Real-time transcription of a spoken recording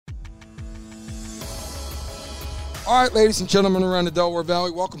All right, ladies and gentlemen around the Delaware Valley,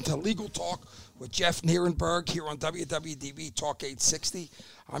 welcome to Legal Talk with Jeff Nerenberg here on WWDB Talk 860.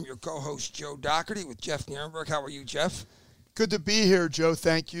 I'm your co-host, Joe Doherty, with Jeff Nerenberg. How are you, Jeff? Good to be here, Joe.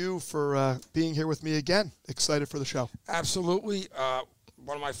 Thank you for being here with me again. Excited for the show. Absolutely.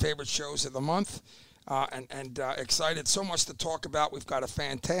 One of my favorite shows of the month, and excited. So much to talk about. We've got a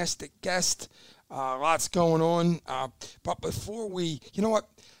fantastic guest. Lots going on. But before we, you know what?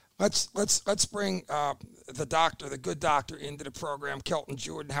 Let's bring the good doctor, into the program. Kelton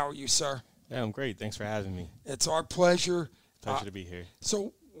Jordan, how are you, sir? Yeah, I'm great. Thanks for having me. It's our pleasure. Pleasure to be here.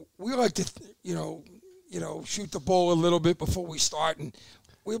 So we like to, shoot the bull a little bit before we start, and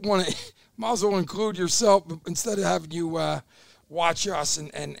we want to might as well include yourself instead of having you watch us,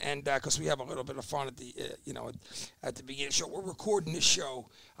 and because we have a little bit of fun at the at the beginning of the show. We're recording this show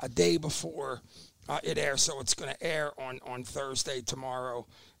a day before it airs, so it's going to air on Thursday tomorrow.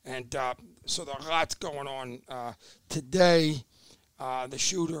 And so there's lots going on today. The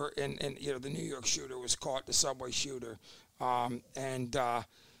shooter and the New York shooter was caught, the subway shooter, and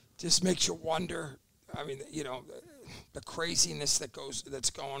just makes you wonder. I mean, the craziness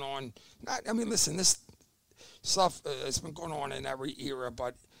that's going on. Listen, this stuff has been going on in every era,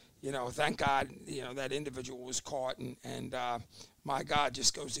 but thank God, that individual was caught, and my God,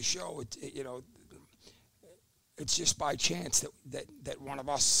 just goes to show it. It's just by chance that one of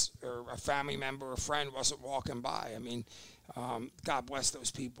us or a family member or a friend wasn't walking by. I mean, God bless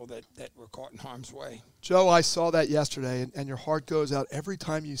those people that were caught in harm's way. Joe, I saw that yesterday, and your heart goes out every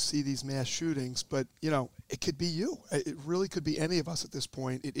time you see these mass shootings. But, it could be you. It really could be any of us at this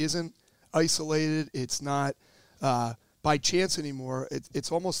point. It isn't isolated. It's not by chance anymore.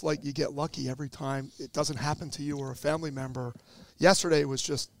 It's almost like you get lucky every time it doesn't happen to you or a family member. Yesterday was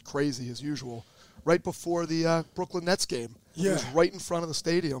just crazy as usual. Right before the Brooklyn Nets game. Yeah. It was right in front of the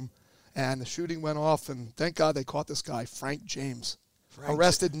stadium, and the shooting went off, and thank God they caught this guy, Frank James.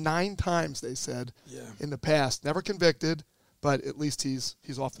 Arrested 9 times, they said, in the past. Never convicted, but at least he's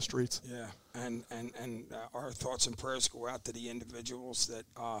off the streets. Yeah, and our thoughts and prayers go out to the individuals that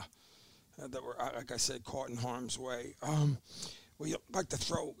were, like I said, caught in harm's way. We like to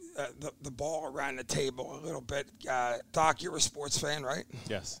throw the ball around the table a little bit. Doc, you're a sports fan, right?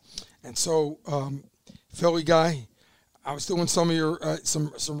 Yes. And so, Philly guy, I was doing some of your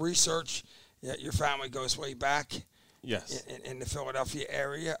some research. Yeah, your family goes way back. Yes. In the Philadelphia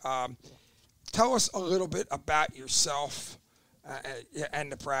area. Tell us a little bit about yourself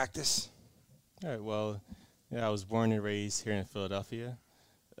and the practice. All right. Well, I was born and raised here in Philadelphia.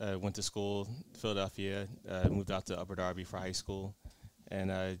 Went to school in Philadelphia, moved out to Upper Darby for high school,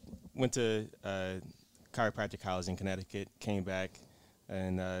 and went to chiropractic college in Connecticut, came back,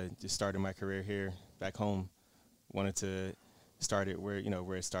 and just started my career here back home. Wanted to start it where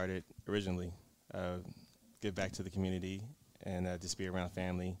it started originally, give back to the community and just be around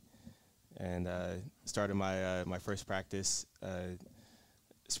family, and started my first practice,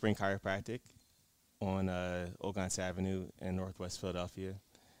 Spring Chiropractic, on Ogontz Avenue in Northwest Philadelphia.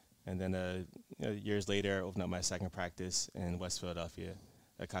 And then years later, I opened up my second practice in West Philadelphia,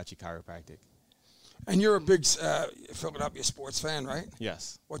 Akachi Chiropractic. And you're a big Philadelphia sports fan, right?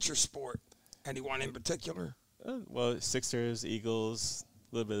 Yes. What's your sport? Anyone in particular? Well, Sixers, Eagles,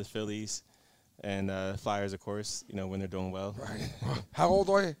 a little bit of the Phillies, and Flyers, of course, when they're doing well. Right. How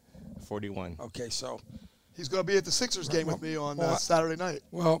old are you? 41. Okay, so He's going to be at the Sixers game with me on Saturday night.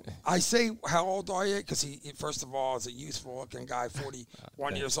 Well, I say, how old are you? Because he, first of all, is a youthful-looking guy,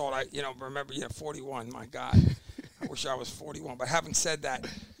 41 years old. Remember, 41. My God, I wish I was 41. But having said that,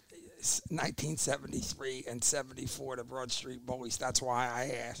 1973 and 74, the Broad Street Bullies. That's why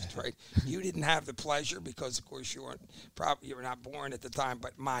I asked. Right? You didn't have the pleasure because, of course, you were not born at the time.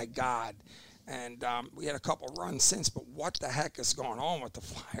 But my God. And we had a couple runs since. But what the heck is going on with the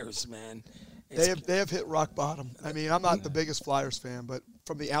Flyers, man? They have hit rock bottom. I mean, I'm not the biggest Flyers fan, but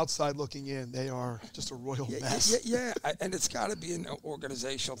from the outside looking in, they are just a royal mess. Yeah, and it's got to be an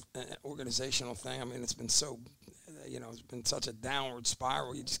organizational thing. I mean, it's been so, it's been such a downward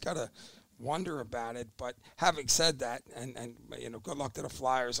spiral. You just got to wonder about it. But having said that, and good luck to the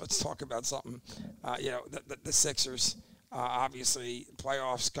Flyers. Let's talk about something. The Sixers, obviously,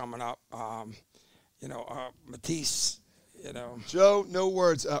 playoffs coming up. Matisse. Joe, no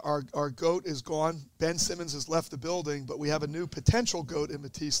words. Our GOAT is gone. Ben Simmons has left the building, but we have a new potential GOAT in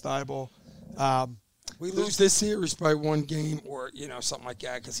Matisse Thybulle. We lose this series by one game or, something like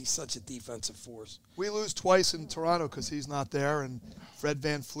that because he's such a defensive force. We lose twice in Toronto because he's not there, and Fred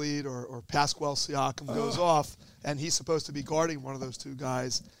VanVleet or Pasquale Siakam goes off, and he's supposed to be guarding one of those two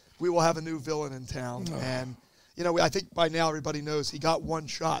guys. We will have a new villain in town. And, I think by now everybody knows he got one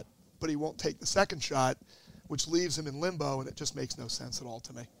shot, but he won't take the second shot. which leaves him in limbo, and it just makes no sense at all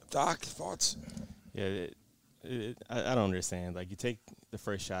to me. Doc, thoughts? Yeah, I don't understand. Like, you take the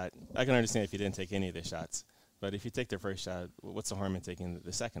first shot. I can understand if you didn't take any of the shots. But if you take the first shot, what's the harm in taking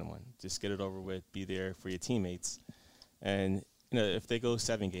the second one? Just get it over with, be there for your teammates. And, if they go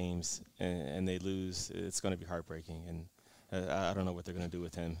 7 games and they lose, it's going to be heartbreaking. And I don't know what they're going to do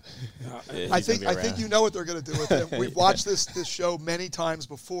with him. I think you know what they're going to do with him. We've watched this show many times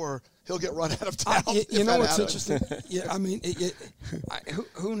before. He'll get run out of town. You know what's interesting? Yeah, I mean,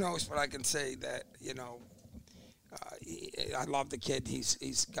 who knows? But I can say that I love the kid.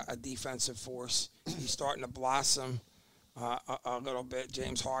 He's got a defensive force. He's starting to blossom a little bit.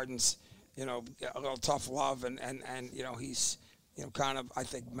 James Harden's a little tough love, and he's kind of, I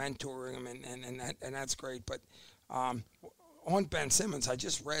think, mentoring him, and that's great. But on Ben Simmons, I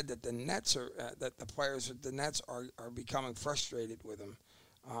just read that the Nets are becoming frustrated with him.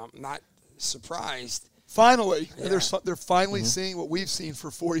 Not surprised. Finally, yeah. they're finally seeing what we've seen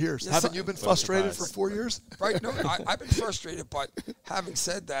for 4 years. Yes, Haven't you been frustrated for 4 years? Right. No, I've been frustrated, but having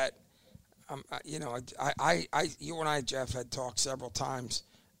said that, you and I, Jeff, had talked several times,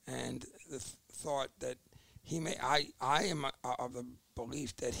 and the thought that he may. I am of the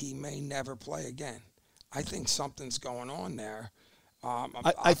belief that he may never play again. I think something's going on there.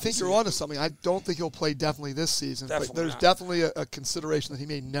 I think you're onto something. I don't think he'll play definitely this season, but there's definitely a consideration that he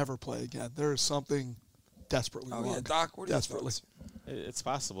may never play again. There is something desperately wrong. Yeah, Doc, what are your thoughts? It's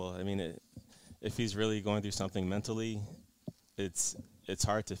possible. I mean, if he's really going through something mentally, it's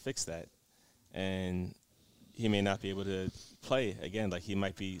hard to fix that, and he may not be able to play again. Like, he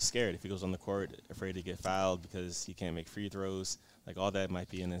might be scared if he goes on the court, afraid to get fouled because he can't make free throws. Like, all that might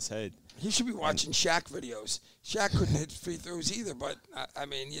be in his head. He should be watching Shaq videos. Shaq couldn't hit free throws either, but I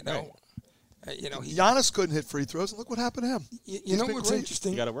mean, Right. Giannis couldn't hit free throws, and look what happened to him. You know what's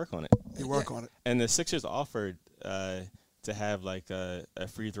interesting? You got to work on it. You work on it. And the Sixers offered to have like a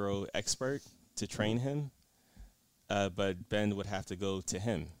free throw expert to train him, but Ben would have to go to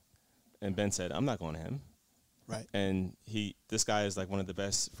him, and Ben said, "I'm not going to him." Right. And this guy is like one of the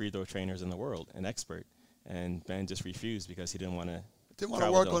best free throw trainers in the world, an expert, and Ben just refused because he didn't want to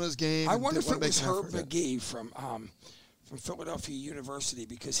work on his game. I wonder if it was Herb McGee from Philadelphia University,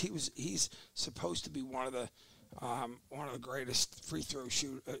 because he's supposed to be one of the greatest free throw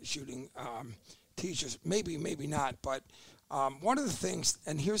shooting teachers. Maybe not, but one of the things.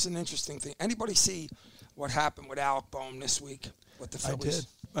 And here's an interesting thing. Anybody see what happened with Alec Boehm this week with the Phillies? I did.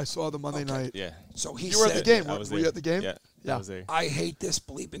 I saw the Monday night. Yeah. So you were at the game. Were you at the game? Yeah. I was there. I hate this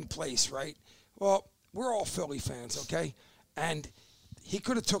bleeping place, right? Well, we're all Philly fans, okay? And he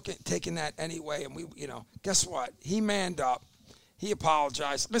could have taken that anyway, and guess what? He manned up. He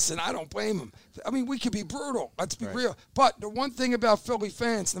apologized. Listen, I don't blame him. I mean, we could be brutal. Let's be real. But the one thing about Philly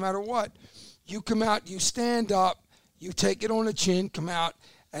fans, no matter what, you come out, you stand up, you take it on the chin, come out,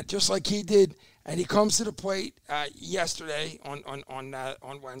 and just like he did, and he comes to the plate yesterday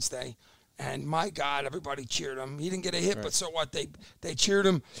on Wednesday, and my God, everybody cheered him. He didn't get a hit, but so what? They cheered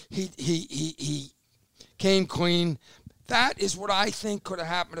him. He came clean. That is what I think could have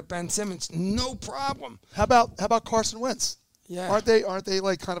happened to Ben Simmons. No problem. How about Carson Wentz? Yeah. Aren't they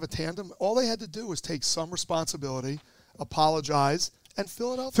like kind of a tandem? All they had to do was take some responsibility, apologize, and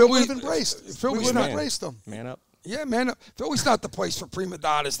Philadelphia would have embraced. We would have embraced them. Man up. Yeah, man up. Philly's not the place for prima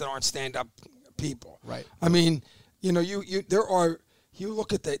donnas that aren't stand-up people. Right. I mean, you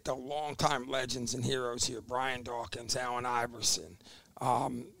look at the long-time legends and heroes here: Brian Dawkins, Allen Iverson.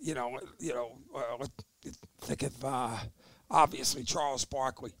 Think of obviously Charles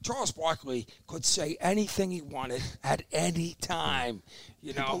Barkley. Charles Barkley could say anything he wanted at any time.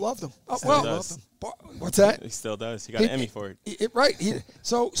 People loved him. What's that? He still does. He got an Emmy for it. Right.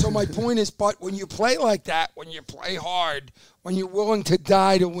 So my point is, but when you play like that, when you play hard, when you're willing to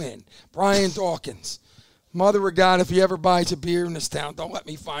die to win, Brian Dawkins, mother of God, if he ever buys a beer in this town, don't let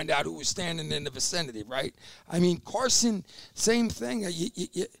me find out who was standing in the vicinity, right? I mean, Carson, same thing.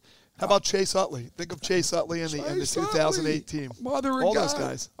 How about Chase Utley? Think of Chase Utley in the 2008 team. Mother of all God. Those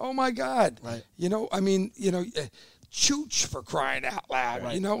guys. Oh, my God. Right. Chooch, for crying out loud.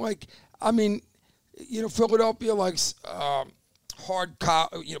 Right. Philadelphia likes hard collar,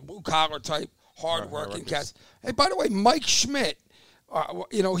 blue collar type, hard working cats. Hey, by the way, Mike Schmidt,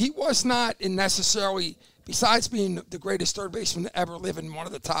 he was not necessarily, besides being the greatest third baseman to ever live and one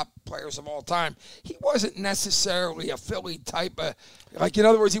of the top players of all time, he wasn't necessarily a Philly type of, in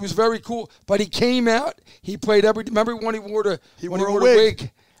other words, he was very cool, but he came out, he played remember when he wore a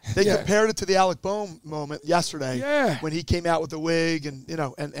wig? They compared it to the Alec Boehm moment yesterday. Yeah. When he came out with the wig and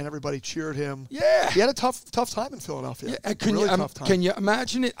everybody cheered him. Yeah. He had a tough time in Philadelphia. Yeah. And can you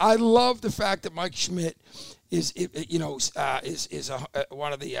imagine it? I love the fact that Mike Schmidt,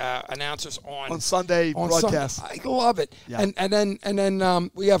 one of the announcers on Sunday on broadcast. Sunday. I love it. Yeah. And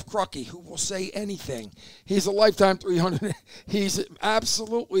then we have Crucky, who will say anything. He's a lifetime 300. He's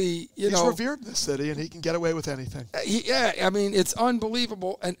absolutely He's revered in this city, and he can get away with anything. I mean, it's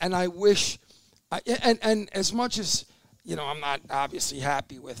unbelievable. And I wish, and as much as I'm not obviously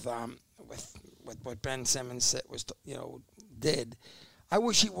happy with what Ben Simmons did. I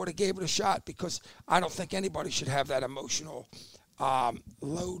wish he would have gave it a shot, because I don't think anybody should have that emotional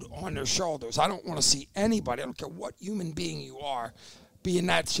load on their shoulders. I don't want to see anybody, I don't care what human being you are, be in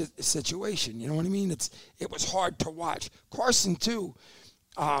that situation. You know what I mean? It was hard to watch. Carson too.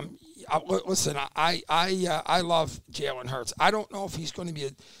 Listen, I love Jalen Hurts. I don't know if he's going to be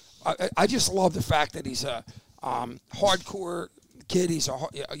I just love the fact that he's a hardcore kid. He's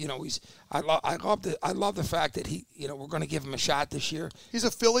I love the fact that we're going to give him a shot this year. He's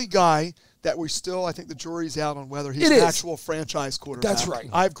a Philly guy that I think the jury's out on whether he's an actual franchise quarterback. That's right.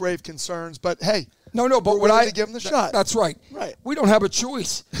 I have grave concerns, but hey, but we're willing to give him the shot. That's right. Right. We don't have a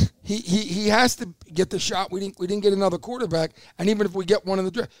choice. He has to get the shot. We didn't get another quarterback, and even if we get one in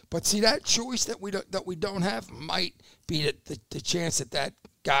the draft, but see, that choice that we don't have might be the chance that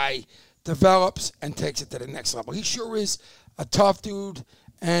guy develops and takes it to the next level. He sure is a tough dude,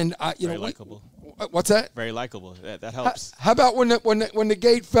 and very likable. What's that? Very likable. That helps. How about when the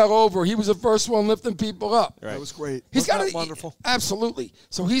gate fell over? He was the first one lifting people up. Right. That was great. He's got wonderful. Absolutely.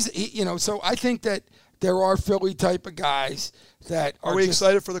 So so I think that there are Philly type of guys that are. Are we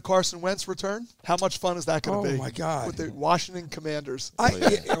excited for the Carson Wentz return? How much fun is that going to be? Oh my God! With the Washington Commanders.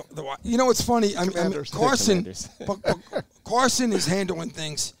 It's funny. Carson, Carson is handling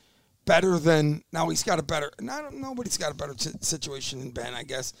things better than now. He's got a better. Nobody's got a better situation than Ben, I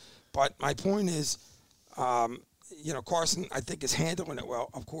guess. But my point is, Carson, I think, is handling it well.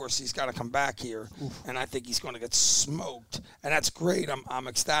 Of course, he's got to come back here, and I think he's going to get smoked, and that's great. I'm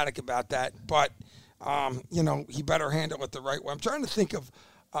ecstatic about that. But he better handle it the right way. I'm trying to think of.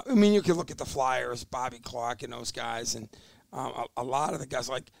 You can look at the Flyers, Bobby Clark, and those guys, and a lot of the guys.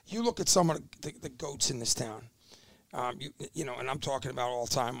 Like, you look at some of the goats in this town. And I'm talking about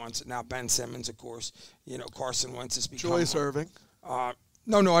all-time ones. Now, Ben Simmons, of course. Carson Wentz has become. Julius Erving.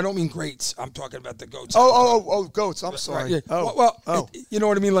 No, I don't mean greats. I'm talking about the goats. Goats. I'm sorry. Right, yeah. You know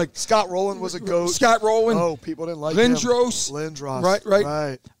what I mean? Like Scott Rowland was a goat. Scott Rowland. Oh, people didn't like him. Lindros.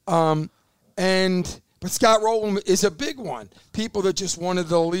 Right. But Scott Rowland is a big one. People that just wanted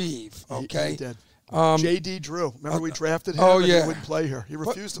to leave. Okay. He did. J.D. Drew. Remember we drafted him? Oh, and yeah. He wouldn't play here. He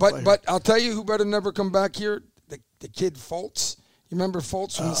refused to play here. But I'll tell you who better never come back here. The kid Fultz. You remember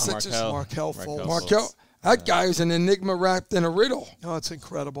Fultz from the Sixers? Markelle Fultz. Markelle. That guy is an enigma wrapped in a riddle. Oh, it's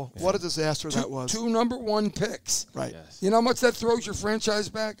incredible. Yeah. What a disaster that was. 2 number 1 picks. Right. Yes. You know how much that throws your franchise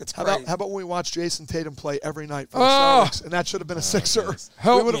back? It's crazy. How about when we watch Jason Tatum play every night for the Celtics, and that should have been a Sixer.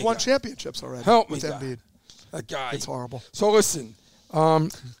 We would have won championships already with Embiid. That guy. It's horrible. So listen,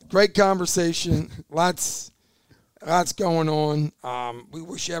 great conversation. Lots going on. We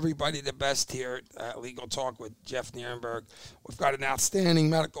wish everybody the best here at Legal Talk with Jeff Nerenberg. We've got an outstanding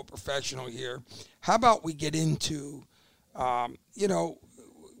medical professional here. How about we get into,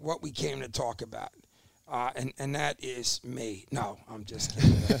 what we came to talk about, and that is me. No, I'm just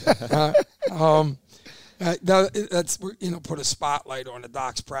kidding. That's put a spotlight on the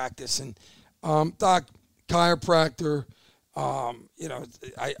doc's practice, and Doc, chiropractor.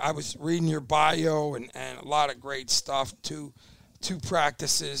 I was reading your bio and a lot of great stuff. Two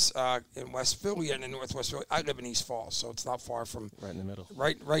practices in West Philly and in Northwest Philly. I live in East Falls, so it's not far from right in the middle.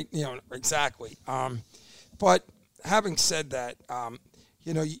 Right. Exactly. But having said that,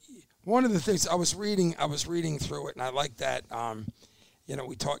 one of the things I was reading through it, and I like that.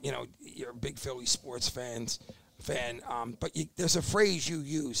 We talk. You're a big Philly sports fan. But there's a phrase you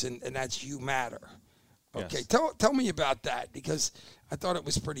use, and that's "you matter." Okay, yes. Tell me about that, because I thought it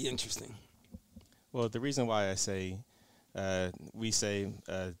was pretty interesting. Well, the reason why we say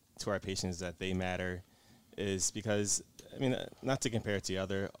to our patients that they matter is because, not to compare it to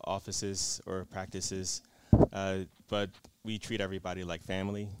other offices or practices, but we treat everybody like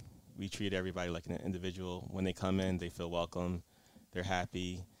family. We treat everybody like an individual. When they come in, they feel welcome. They're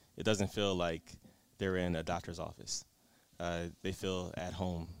happy. It doesn't feel like they're in a doctor's office. They feel at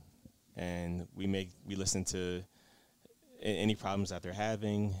home. And we listen to any problems that they're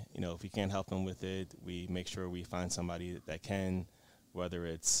having. If we can't help them with it, we make sure we find somebody that can, whether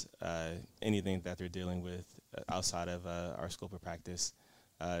it's anything that they're dealing with outside of our scope of practice.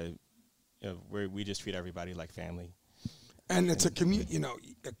 We just treat everybody like family. And it's a community.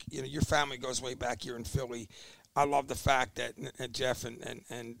 Your family goes way back here in Philly. I love the fact that Jeff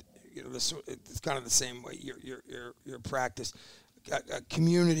and it's kind of the same way your practice.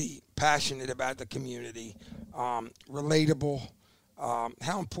 Community, passionate about the community, relatable.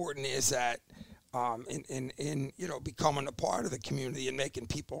 How important is that in becoming a part of the community and making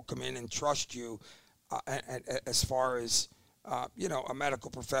people come in and trust you as far as a medical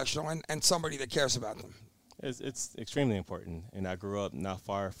professional and somebody that cares about them? It's extremely important, and I grew up not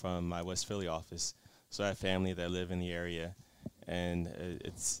far from my West Philly office, so I have family that live in the area, and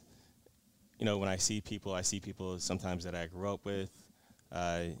it's, when I see people sometimes that I grew up with,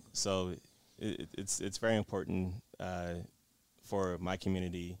 so it's very important for my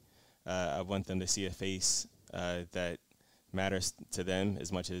community. I want them to see a face that matters to them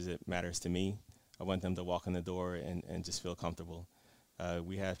as much as it matters to me. I want them to walk in the door and just feel comfortable.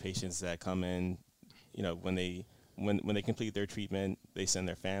 We have patients that come in, when they complete their treatment, they send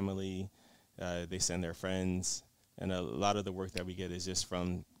their family, they send their friends, and a lot of the work that we get is just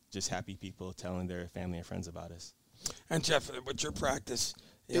from just happy people telling their family and friends about us. And Jeff, with your practice,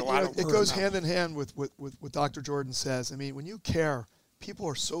 it goes hand in hand with what Dr. Jordan says. I mean, when you care, people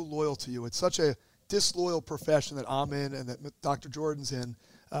are so loyal to you. It's such a disloyal profession that I'm in and that Dr. Jordan's in.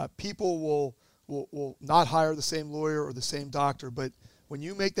 People will not hire the same lawyer or the same doctor, but when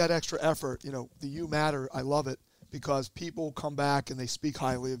you make that extra effort, the you matter, I love it, because people come back and they speak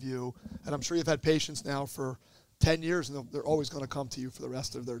highly of you. And I'm sure you've had patients now for 10 years, and they're always going to come to you for the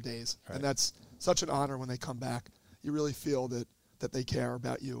rest of their days. Right. And that's such an honor when they come back. You really feel that they care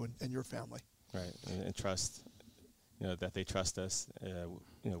about you and your family. Right, and trust, that they trust us,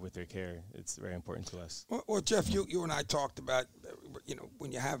 with their care. It's very important to us. Well, Jeff, you and I talked about,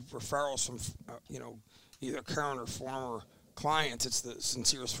 when you have referrals from, either current or former clients, it's the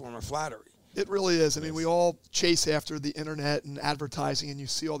sincerest form of flattery. It really is. I mean, we all chase after the internet and advertising, and you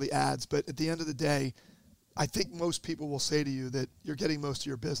see all the ads. But at the end of the day, I think most people will say to you that you're getting most of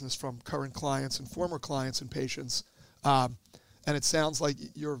your business from current clients and former clients and patients. And it sounds like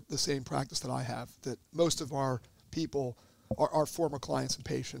you're the same practice that I have, that most of our people are former clients and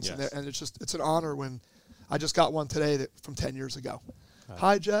patients. Yes. And it's an honor when I just got one today from 10 years ago.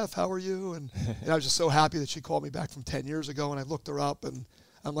 Hi, Jeff, how are you? And I was just so happy that she called me back from 10 years ago, and I looked her up, and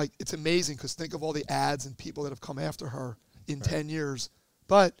I'm like, it's amazing, because think of all the ads and people that have come after her in 10 years.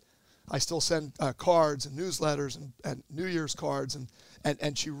 But I still send cards and newsletters and New Year's cards,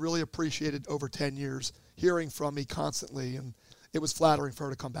 and she really appreciated over 10 years hearing from me constantly, and it was flattering for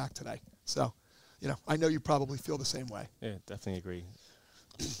her to come back today. So, I know you probably feel the same way. Yeah, definitely agree.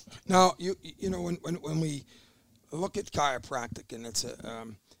 Now, when we look at chiropractic, and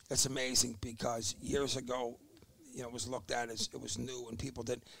it's amazing, because years ago, it was looked at as it was new and people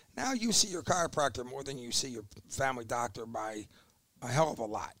did. Now you see your chiropractor more than you see your family doctor by a hell of a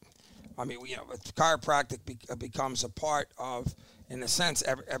lot. I mean, chiropractic becomes a part of, in a sense,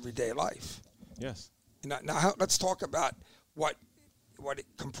 everyday life. Yes. Now let's talk about what it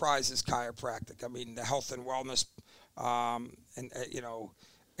comprises chiropractic. I mean, the health and wellness,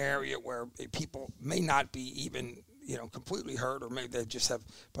 area where people may not be even, completely hurt, or maybe they just have,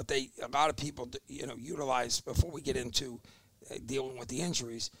 but a lot of people, utilize, before we get into dealing with the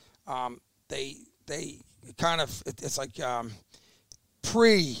injuries, they kind of, it's like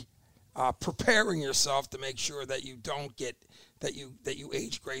preparing yourself to make sure that you don't get, that you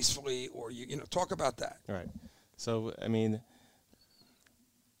age gracefully, or talk about that. All right. So, I mean,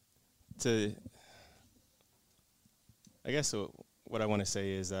 I guess what I want to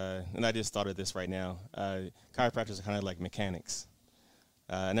say is, and I just thought of this right now, chiropractors are kind of like mechanics.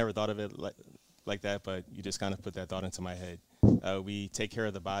 I never thought of it like that, but you just kind of put that thought into my head. We take care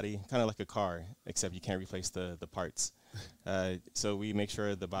of the body, kind of like a car, except you can't replace the parts. So we make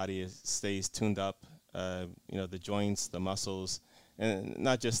sure the body stays tuned up, the joints, the muscles, and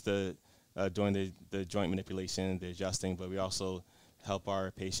not just doing the joint manipulation, the adjusting, but we also help our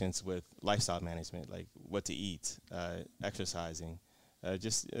patients with lifestyle management, like what to eat, exercising,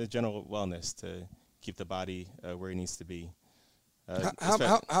 just general wellness to keep the body where it needs to be.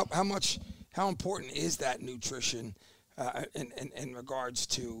 How important is that nutrition in regards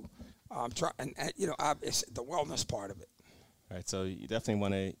to the wellness part of it? Right. So you definitely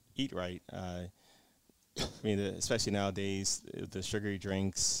want to eat right. I mean, especially nowadays, the sugary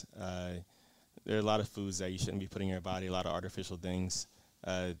drinks. There are a lot of foods that you shouldn't be putting in your body, a lot of artificial things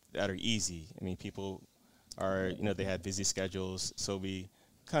that are easy. I mean, people are, they have busy schedules, so we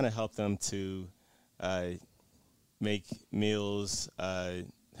kind of help them to make meals,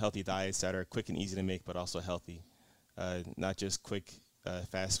 healthy diets that are quick and easy to make, but also healthy. Not just quick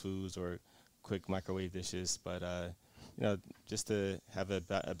fast foods or quick microwave dishes, but, just to have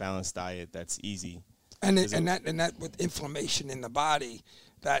a balanced diet that's easy. And that with inflammation in the body,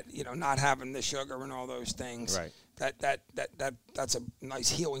 that not having the sugar and all those things. Right. That's a nice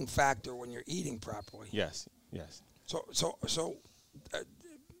healing factor when you're eating properly. Yes. So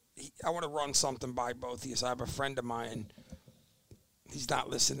I want to run something by both of you. So I have a friend of mine. He's not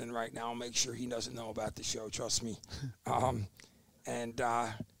listening right now. I'll make sure he doesn't know about the show. Trust me. And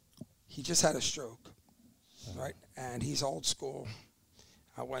he just had a stroke, right? And he's old school.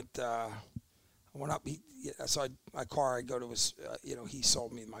 I went up. My car. I go to his. He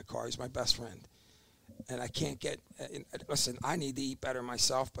sold me my car. He's my best friend, and I can't get. Listen, I need to eat better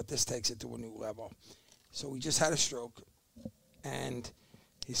myself, but this takes it to a new level. So he just had a stroke, and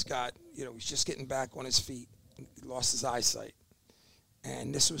he's got. He's just getting back on his feet. He lost his eyesight,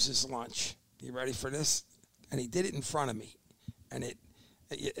 and this was his lunch. You ready for this? And he did it in front of me, and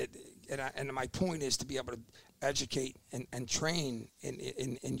and my point is to be able to educate and train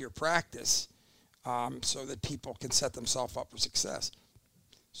in your practice so that people can set themselves up for success.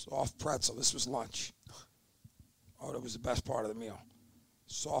 Soft pretzel. This was lunch. Oh, that was the best part of the meal.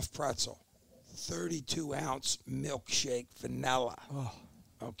 Soft pretzel. 32-ounce milkshake vanilla. Oh.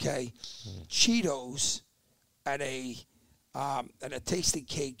 Okay. Cheetos at a Tasty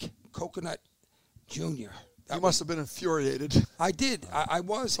Cake coconut junior. You must have been infuriated. I did. I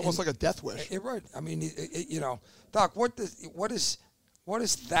was. Almost like a death wish. Right. I mean, Doc, what is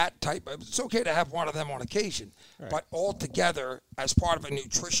that type of? It's okay to have one of them on occasion, right. But all together as part of a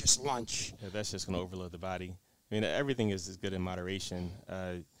nutritious lunch. Yeah, that's just going to overload the body. I mean, everything is good in moderation.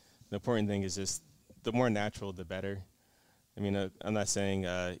 The important thing is just the more natural, the better. I mean, I'm not saying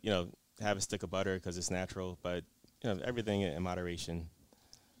have a stick of butter because it's natural, but everything in moderation.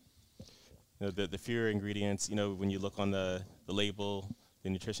 The fewer ingredients, when you look on the label, the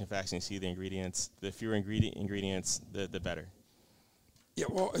nutrition facts, and you see the ingredients, the fewer ingredients, the better. Yeah,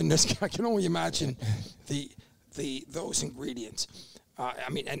 well, in this, I can only imagine those ingredients.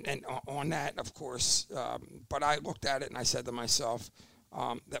 And on that, of course, but I looked at it and I said to myself,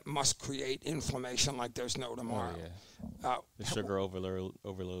 that must create inflammation like there's no tomorrow. Oh, yeah. The sugar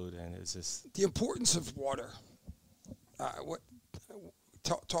overload, and it's just... The importance of water.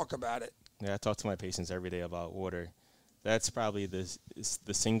 Talk about it. Yeah, I talk to my patients every day about water. That's probably the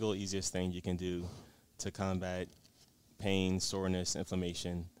single easiest thing you can do to combat pain, soreness,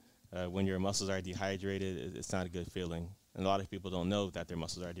 inflammation. When your muscles are dehydrated, it's not a good feeling. And a lot of people don't know that their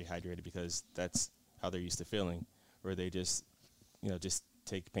muscles are dehydrated because that's how they're used to feeling, or they just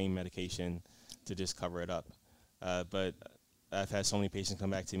take pain medication to just cover it up. But I've had so many patients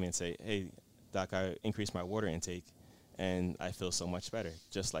come back to me and say, "Hey, Doc, I increased my water intake, and I feel so much better,"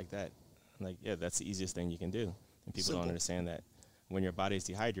 just like that. Like, yeah, that's the easiest thing you can do. And people don't understand that when your body is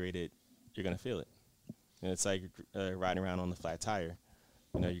dehydrated, you're going to feel it. And it's like riding around on the flat tire.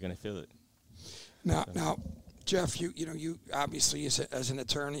 You're going to feel it. Now, Jeff, you obviously as an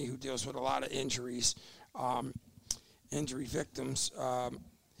attorney who deals with a lot of injuries, injury victims,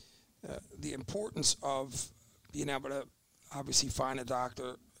 the importance of being able to obviously find a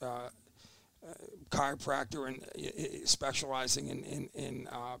doctor, chiropractor, and specializing in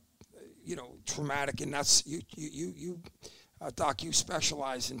traumatic, and that's you Doc, you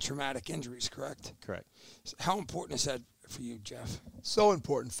specialize in traumatic injuries, correct? Correct. So how important is that for you, Jeff? So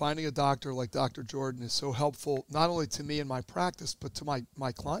important. Finding a doctor like Dr. Jordan is so helpful, not only to me in my practice, but to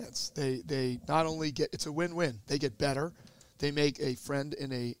my clients. They not only get, it's a win-win. They get better. They make a friend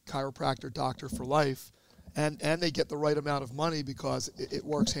in a chiropractor doctor for life, and they get the right amount of money because it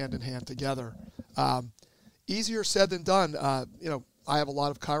works hand in hand together. Easier said than done. I have a lot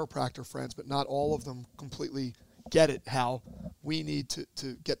of chiropractor friends, but not all of them completely get it, how we need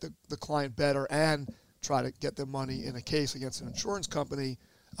to get the client better and try to get them money in a case against an insurance company.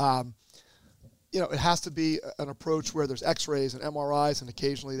 It has to be an approach where there's x-rays and MRIs, and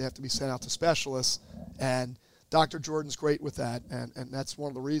occasionally they have to be sent out to specialists. And Dr. Jordan's great with that, and that's one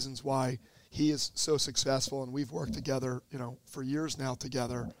of the reasons why he is so successful, and we've worked together, for years now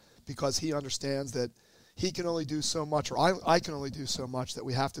together, because he understands that he can only do so much, or I can only do so much, that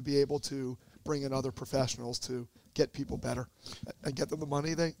we have to be able to bring in other professionals to get people better and get them the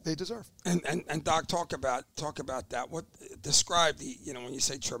money they deserve. And Doc, talk about that. What describe the when you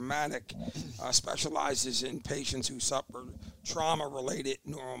say traumatic, specializes in patients who suffer trauma-related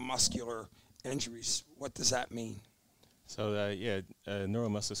neuromuscular injuries. What does that mean? So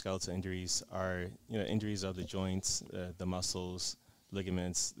neuromusculoskeletal injuries are injuries of the joints, the muscles,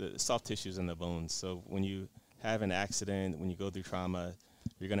 ligaments, the soft tissues, and the bones. So when you have an accident, when you go through trauma,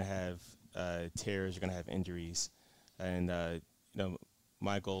 you're going to have tears, you're going to have injuries. And,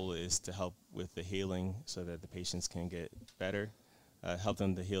 my goal is to help with the healing so that the patients can get better, help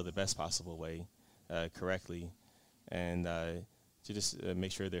them to heal the best possible way, correctly. And to just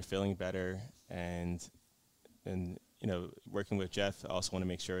make sure they're feeling better, and working with Jeff, I also want to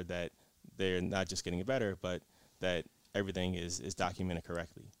make sure that they're not just getting better, but that everything is documented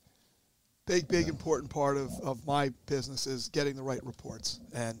correctly. Big important part of my business is getting the right reports.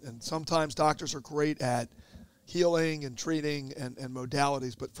 And sometimes doctors are great at healing and treating and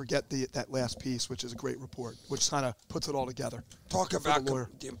modalities, but forget that last piece, which is a great report, which kind of puts it all together. Talk about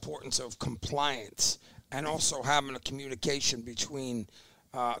the importance of compliance and also having a communication between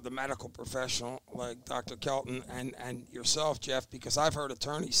the medical professional like Dr. Kelton and yourself, Jeff, because I've heard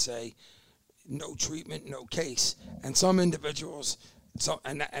attorneys say no treatment, no case. And some individuals,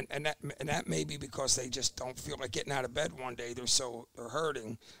 and that may be because they just don't feel like getting out of bed one day. They're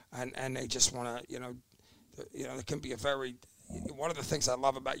hurting, and they just want to, it can be one of the things I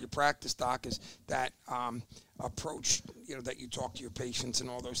love about your practice, Doc, is that approach, that you talk to your patients and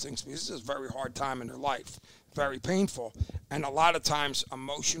all those things, because this is a very hard time in their life, very painful. And a lot of times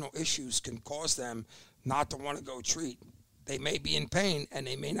emotional issues can cause them not to want to go treat. They may be in pain and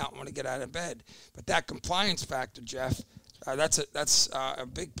they may not want to get out of bed. But that compliance factor, Jeff, that's a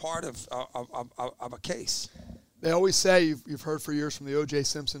big part of a case. They always say, you've heard for years from the O.J.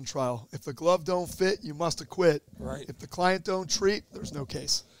 Simpson trial, if the glove don't fit, you must acquit. Right. If the client don't treat, there's no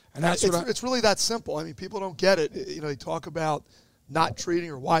case. And that's it's really that simple. I mean, people don't get it. They talk about not treating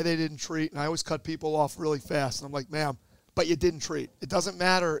or why they didn't treat, and I always cut people off really fast. And I'm like, ma'am, but you didn't treat. It doesn't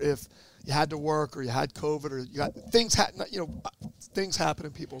matter if you had to work or you had COVID or you got things happen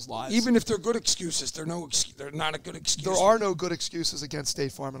in people's lives. Even if they're good excuses, they're not a good excuse. There are no good excuses against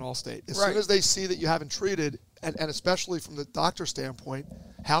State Farm and Allstate. As soon as they see that you haven't treated, and especially from the doctor's standpoint,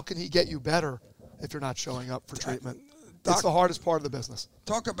 how can he get you better if you're not showing up for treatment? It's the hardest part of the business.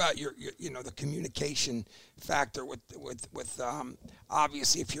 Talk about your the communication factor with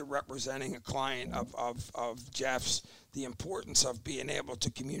obviously if you're representing a client of Jeff's, the importance of being able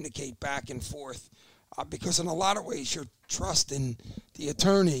to communicate back and forth, because in a lot of ways you're trusting the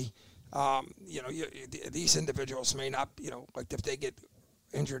attorney. These individuals may not, like if they get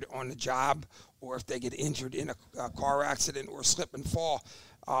injured on the job or if they get injured in a car accident or slip and fall.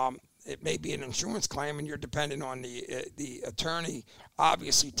 It may be an insurance claim, and you're dependent on the attorney,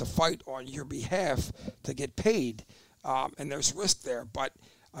 obviously, to fight on your behalf to get paid, and there's risk there. But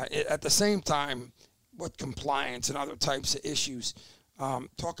at the same time, with compliance and other types of issues,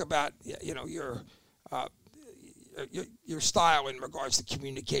 talk about your style in regards to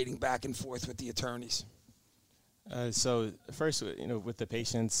communicating back and forth with the attorneys. So first, with the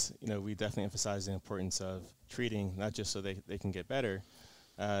patients, we definitely emphasize the importance of treating, not just so they can get better,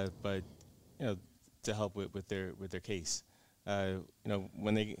 but to help with their case.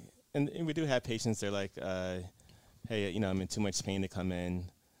 When they and we do have patients, they're like, hey, I'm in too much pain to come in,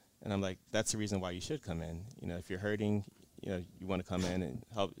 and I'm like, that's the reason why you should come in. If you're hurting, you want to come in and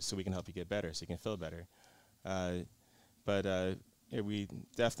help, so we can help you get better, so you can feel better. But we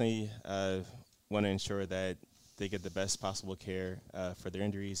definitely want to ensure that they get the best possible care for their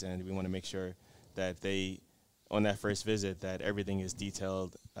injuries, and we want to make sure that they, on that first visit, that everything is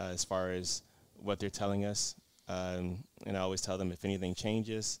detailed as far as what they're telling us. And I always tell them if anything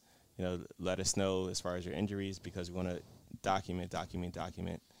changes, let us know as far as your injuries, because we want to document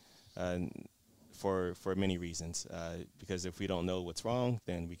for many reasons. Because if we don't know what's wrong,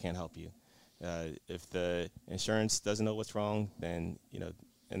 then we can't help you. If the insurance doesn't know what's wrong, then,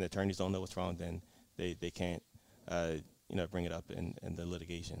 and the attorneys don't know what's wrong, then they can't, bring it up in the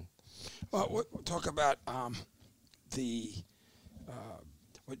litigation. Well, we'll talk about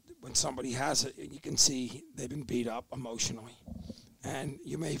when somebody has it, you can see they've been beat up emotionally, and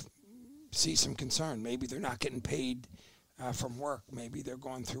you may see some concern. Maybe they're not getting paid from work. Maybe they're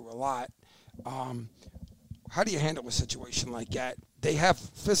going through a lot. How do you handle a situation like that? They have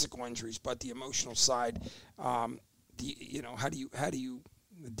physical injuries, but the emotional side, how do you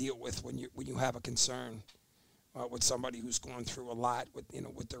deal with when you have a concern with somebody who's going through a lot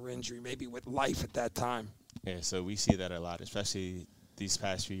with their injury, maybe with life at that time? Yeah, so we see that a lot, especially these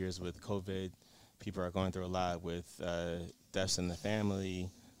past few years with COVID. People are going through a lot with deaths in the family,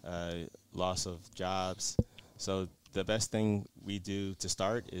 loss of jobs. So the best thing we do to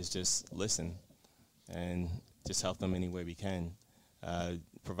start is just listen and just help them any way we can.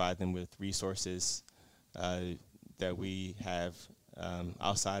 Provide them with resources that we have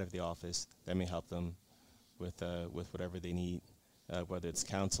outside of the office that may help them with whatever they need, whether it's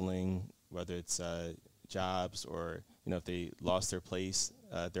counseling, whether it's jobs, or if they lost their place,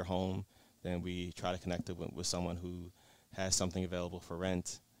 their home, then we try to connect them with someone who has something available for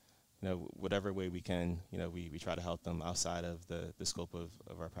rent. Whatever way we can, we try to help them outside of the scope of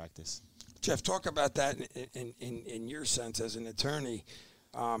our practice. Jeff, talk about that in your sense as an attorney.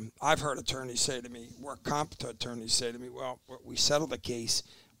 I've heard attorneys say to me, work comp attorneys say to me, well, we settle the case.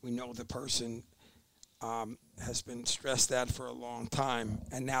 We know the person has been stressed out for a long time,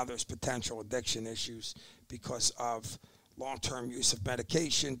 and now there's potential addiction issues because of long-term use of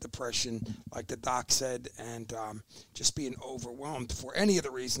medication, depression, like the doc said, and just being overwhelmed for any of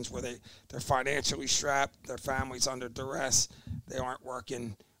the reasons where they're financially strapped, their family's under duress, they aren't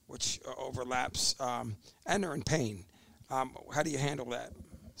working, which overlaps, and they're in pain. How do you handle that?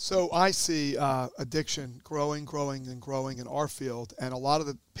 So I see addiction growing in our field, and a lot of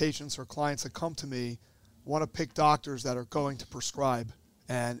the patients or clients that come to me want to pick doctors that are going to prescribe.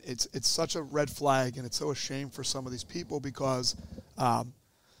 And it's such a red flag, and it's so a shame for some of these people because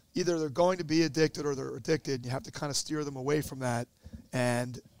either they're going to be addicted or they're addicted, and you have to kind of steer them away from that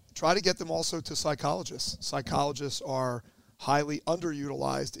and try to get them also to psychologists. Psychologists are highly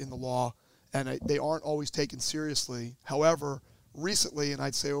underutilized in the law, and they aren't always taken seriously. However, recently, and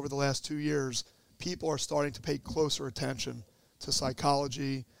I'd say over the last 2 years, people are starting to pay closer attention to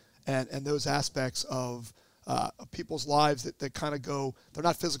psychology and those aspects of people's lives that kind of go, they're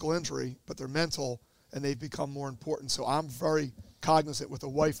not physical injury, but they're mental, and they've become more important. So I'm very cognizant with a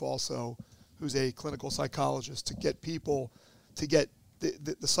wife also, who's a clinical psychologist, to get people to get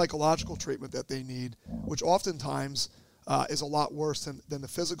the psychological treatment that they need, which oftentimes is a lot worse than the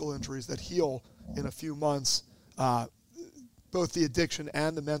physical injuries that heal in a few months. Both the addiction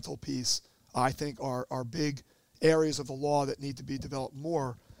and the mental piece, I think, are big areas of the law that need to be developed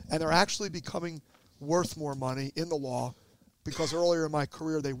more, and they're actually becoming worth more money in the law, because earlier in my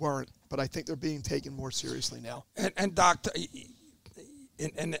career they weren't, but I think they're being taken more seriously now. And doctor,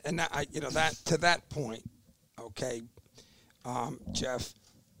 and that to that point, okay, Jeff,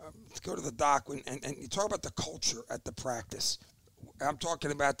 let's go to the doc and you talk about the culture at the practice. I'm talking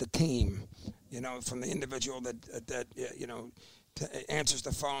about the team, from the individual that answers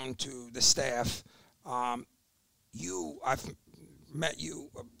the phone to the staff. I've met you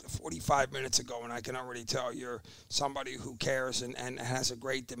 45 minutes ago, and I can already tell you're somebody who cares and has a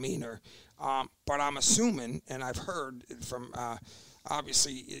great demeanor. But I'm assuming, and I've heard from,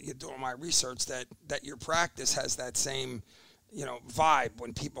 obviously, you're doing my research, that your practice has that same, vibe.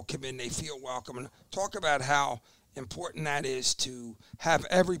 When people come in, they feel welcome. And talk about how important that is to have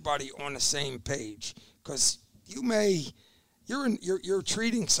everybody on the same page, because you're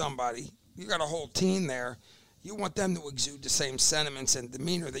treating somebody, you got a whole team there. You want them to exude the same sentiments and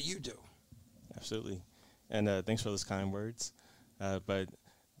demeanor that you do. Absolutely. And thanks for those kind words. But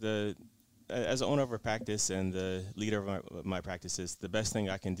as an owner of a practice and the leader of my practices, the best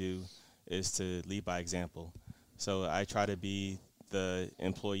thing I can do is to lead by example. So I try to be the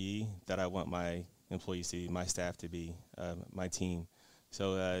employee that I want my employees to be, my staff to be, my team.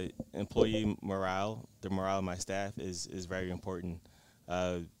 So employee morale, the morale of my staff is very important.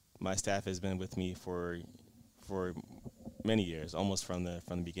 My staff has been with me for many years, almost from the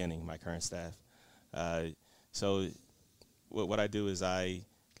beginning, my current staff. So what I do is I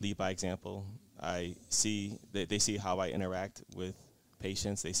lead by example. I see that they see how I interact with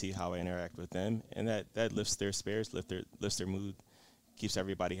patients. They see how I interact with them, and that lifts their spirits, lifts their mood, keeps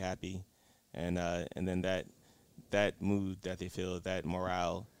everybody happy, and then that mood that they feel, that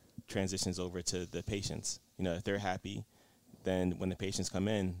morale, transitions over to the patients. If they're happy, then when the patients come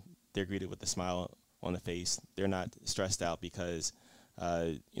in, they're greeted with a smile on the face. They're not stressed out because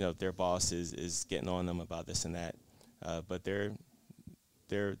their boss is getting on them about this and that. But they're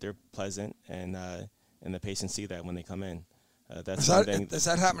pleasant, and the patients see that when they come in. Does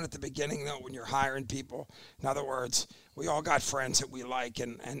that happen at the beginning though, when you're hiring people? In other words, we all got friends that we like,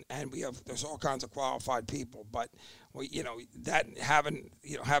 and there's all kinds of qualified people, but having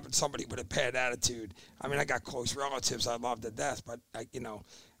somebody with a bad attitude. I mean, I got close relatives I love to death, but you're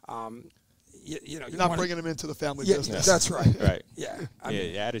not bringing them into the family business. That's right. Right. Yeah.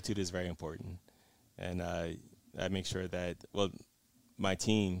 The attitude is very important, and I make sure that my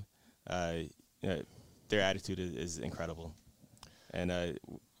team, their attitude is incredible, and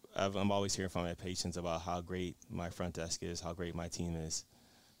I'm always hearing from my patients about how great my front desk is, how great my team is.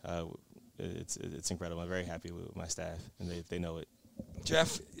 It's incredible. I'm very happy with my staff, and they know it.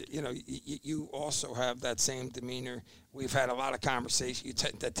 Jeff, you also have that same demeanor. We've had a lot of conversation.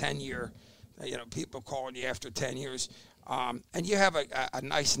 The 10-year, people calling you after 10 years, and you have a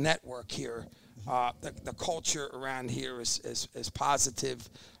nice network here. The culture around here is positive,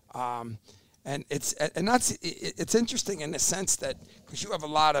 and it's interesting in the sense that because you have a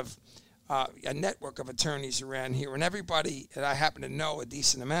lot of a network of attorneys around here, and everybody, and I happen to know a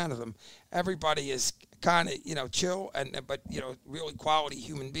decent amount of them, everybody is kind of chill but really quality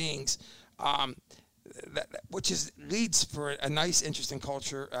human beings. which leads for a nice, interesting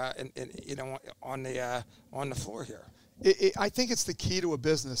culture, on the floor here. I think it's the key to a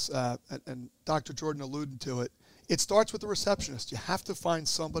business, and Dr. Jordan alluded to it. It starts with the receptionist. You have to find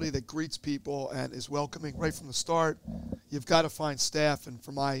somebody that greets people and is welcoming right from the start. You've got to find staff, and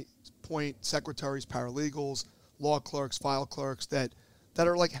from my point, secretaries, paralegals, law clerks, file clerks that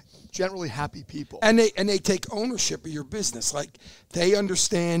are like generally happy people. And they take ownership of your business. Like, they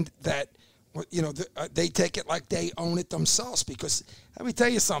understand that, they take it like they own it themselves. Because let me tell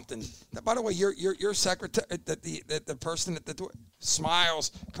you something. By the way, your secretary, the person at the door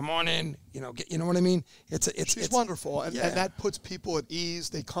smiles. Come on in. You know what I mean? It's wonderful, and that puts people at ease.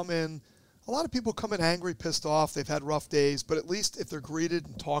 They come in. A lot of people come in angry, pissed off. They've had rough days, but at least if they're greeted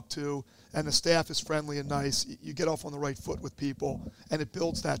and talked to, and the staff is friendly and nice, you get off on the right foot with people, and it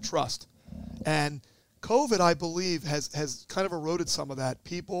builds that trust. And COVID, I believe, has kind of eroded some of that.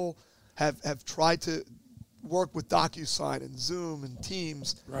 People have tried to work with DocuSign and Zoom and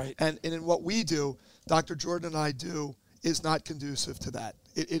Teams. Right. And in what we do, Dr. Jordan and I do, is not conducive to that.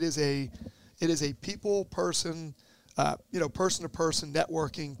 It is a people person, person-to-person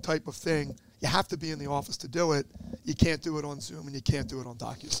networking type of thing. You have to be in the office to do it. You can't do it on Zoom, and you can't do it on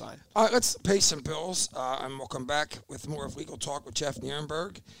DocuSign. All right, let's pay some bills, and we'll come back with more of Legal Talk with Jeff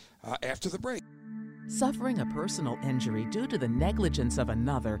Nerenberg after the break. Suffering a personal injury due to the negligence of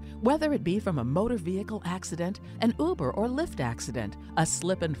another, whether it be from a motor vehicle accident, an Uber or Lyft accident, a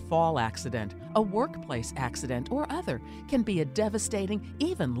slip and fall accident, a workplace accident, or other, can be a devastating,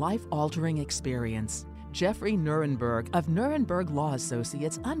 even life-altering experience. Jeffrey Nerenberg of Nerenberg Law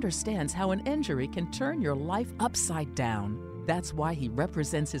Associates understands how an injury can turn your life upside down. That's why he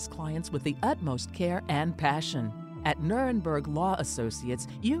represents his clients with the utmost care and passion. At Nerenberg Law Associates,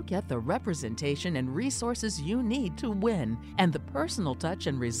 you get the representation and resources you need to win and the personal touch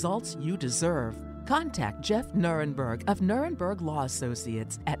and results you deserve. Contact Jeff Nerenberg of Nerenberg Law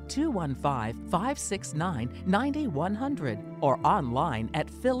Associates at 215-569-9100 or online at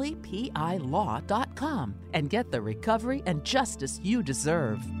phillypilaw.com and get the recovery and justice you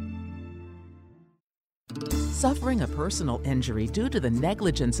deserve. Suffering a personal injury due to the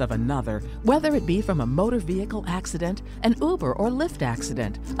negligence of another, whether it be from a motor vehicle accident, an Uber or Lyft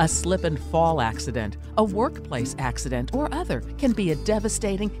accident, a slip and fall accident, a workplace accident, or other, can be a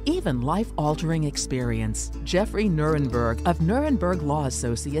devastating, even life-altering experience. Jeffrey Nerenberg of Nerenberg Law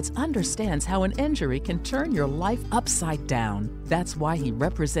Associates understands how an injury can turn your life upside down. That's why he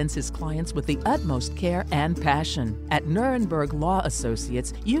represents his clients with the utmost care and passion. At Nerenberg Law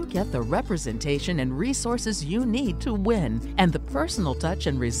Associates, you get the representation and resources you need to win and the personal touch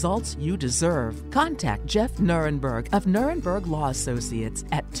and results you deserve. Contact Jeff Nerenberg of Nerenberg Law Associates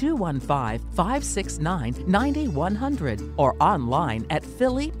at 215-569-9100 or online at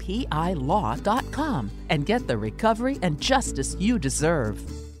phillypilaw.com and get the recovery and justice you deserve.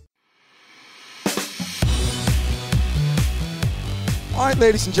 All right,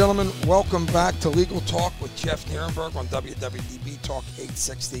 ladies and gentlemen, welcome back to Legal Talk with Jeff Nerenberg on WWDB Talk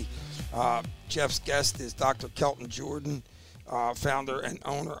 860. Jeff's guest is Dr. Kelton Jordan, founder and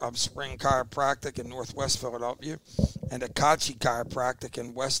owner of Spring Chiropractic in Northwest Philadelphia and Akachi Chiropractic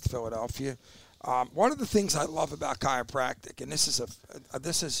in West Philadelphia. One of the things I love about chiropractic, and this is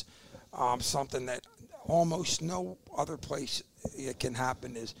something that almost no other place it can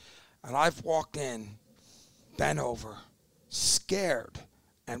happen, is, and I've walked in, bent over, scared,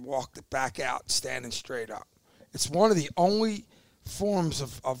 and walked back out standing straight up. It's one of the only forms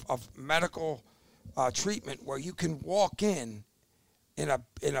of medical treatment where you can walk in a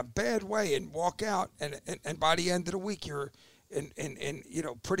bad way and walk out, and by the end of the week you're in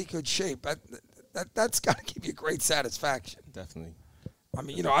pretty good shape. That's got to give you great satisfaction. Definitely. I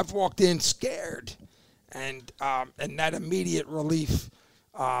mean, I've walked in scared, and that immediate relief.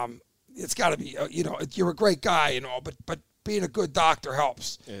 It's got to be. You're a great guy and all, but being a good doctor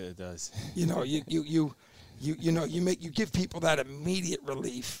helps. Yeah, it does. You give people that immediate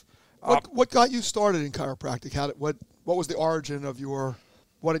relief. What got you started in chiropractic? What was the origin of your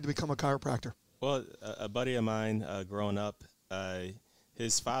wanting to become a chiropractor? Well, a buddy of mine growing up,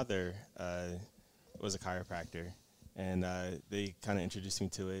 his father was a chiropractor, and they kind of introduced me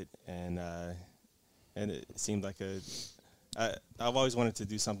to it, and it seemed like I've always wanted to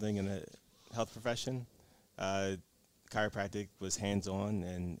do something in the health profession. Chiropractic was hands-on,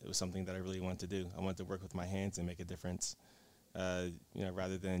 and it was something that I really wanted to do. I wanted to work with my hands and make a difference,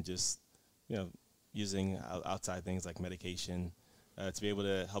 rather than just, using outside things like medication. To be able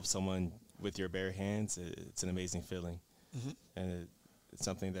to help someone with your bare hands, it's an amazing feeling. Mm-hmm. And it's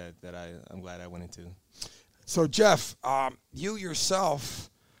something that I'm glad I went into. So, Jeff, you yourself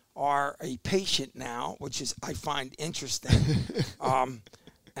are a patient now, which is I find interesting.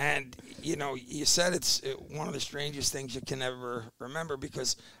 And you said it's one of the strangest things you can ever remember,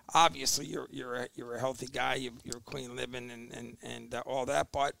 because obviously you're a healthy guy, you're clean living and all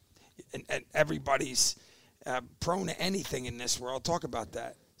that, but and everybody's prone to anything in this world. Talk about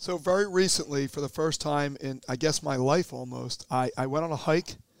that. So very recently, for the first time in, I guess, my life almost, I went on a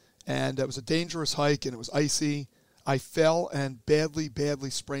hike, and it was a dangerous hike, and it was icy. I fell and badly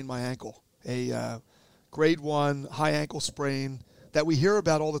sprained my ankle, a grade 1 high ankle sprain that we hear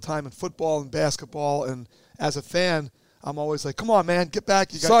about all the time in football and basketball. And as a fan, I'm always like, come on, man, get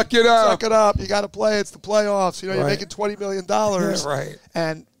back. Suck it up. Suck it up. You got to play. It's the playoffs. You're making $20 million. Yeah, right.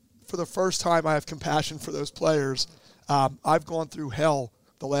 And for the first time, I have compassion for those players. I've gone through hell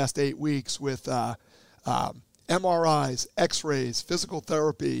the last 8 weeks with MRIs, X-rays, physical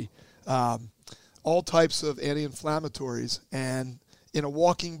therapy, all types of anti-inflammatories, and in a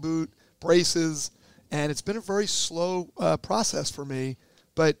walking boot, braces, and it's been a very slow process for me.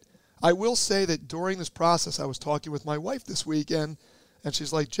 But I will say that during this process, I was talking with my wife this weekend, and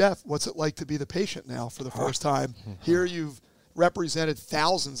she's like, Jeff, what's it like to be the patient now for the first time? Here you've represented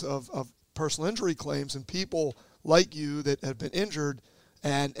thousands of personal injury claims and people like you that have been injured,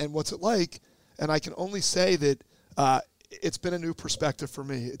 and what's it like? And I can only say that it's been a new perspective for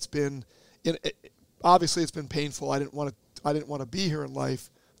me. It's been obviously it's been painful. I didn't want to be here in life,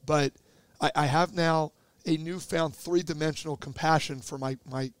 but I have now a newfound 3-dimensional compassion for my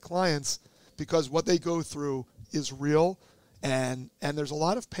clients, because what they go through is real, and there's a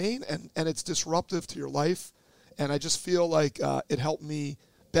lot of pain, and it's disruptive to your life. And I just feel like it helped me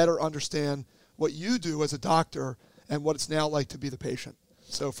better understand what you do as a doctor and what it's now like to be the patient.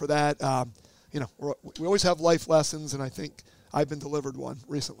 So for that, we always have life lessons, and I think I've been delivered one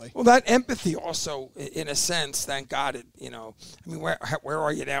recently. Well, that empathy also, in a sense, thank God, where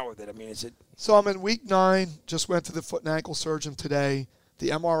are you now with it? I mean, is it? So I'm in week 9, just went to the foot and ankle surgeon today. The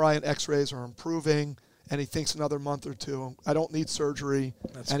MRI and X-rays are improving, and he thinks another month or 2. I don't need surgery,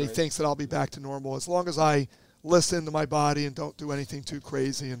 and he thinks that I'll be back to normal as long as I listen to my body and don't do anything too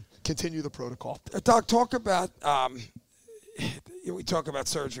crazy and continue the protocol. Doc, talk about, we talk about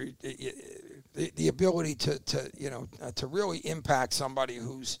surgery, the ability to really impact somebody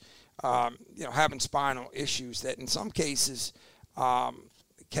who's having spinal issues that in some cases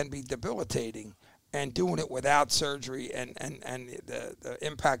can be debilitating, and doing it without surgery and the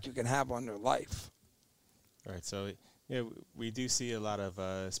impact you can have on their life. All right, so we do see a lot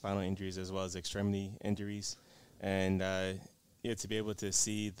of spinal injuries as well as extremity injuries, and to be able to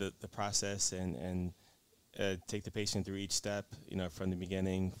see the process and take the patient through each step, from the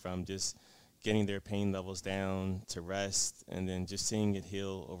beginning, from just getting their pain levels down to rest, and then just seeing it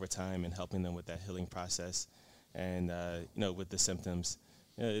heal over time and helping them with that healing process, and with the symptoms,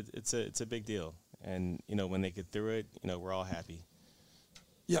 it's a big deal. And when they get through it, we're all happy.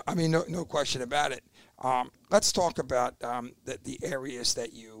 Yeah, I mean, no question about it. Let's talk about the areas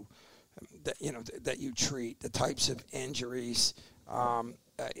that you treat, the types of injuries,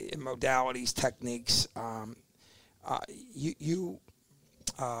 modalities, techniques. You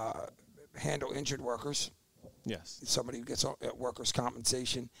handle injured workers. Yes. Somebody who gets workers'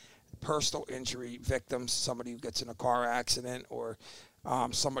 compensation, personal injury victims, somebody who gets in a car accident, or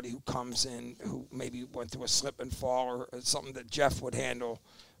somebody who comes in who maybe went through a slip and fall, or something that Jeff would handle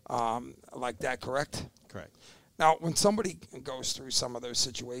like that, correct? Correct. Now, when somebody goes through some of those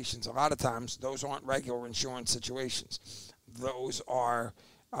situations, a lot of times those aren't regular insurance situations. Those are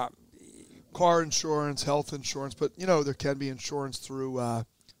car insurance, health insurance, but there can be insurance through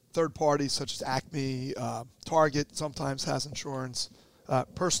third parties such as Acme. Target sometimes has insurance.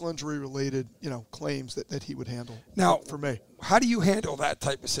 Personal injury related, claims that he would handle. Now, for me, how do you handle that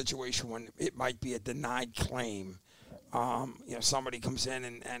type of situation when it might be a denied claim? Somebody comes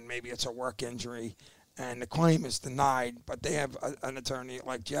in and maybe it's a work injury, and the claim is denied, but they have an attorney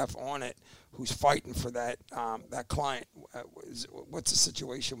like Jeff on it who's fighting for that client. What's the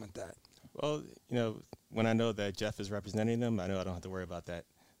situation with that? Well, when I know that Jeff is representing them, I know I don't have to worry about that.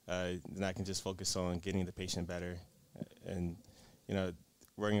 Then I can just focus on getting the patient better, and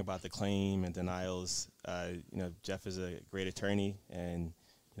worrying about the claim and denials. Jeff is a great attorney, and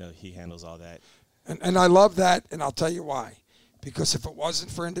he handles all that. And I love that, and I'll tell you why. Because if it wasn't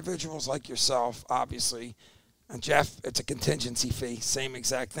for individuals like yourself, obviously, and Jeff, it's a contingency fee, same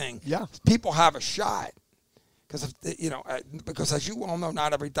exact thing. Yeah. People have a shot. Because because as you well know,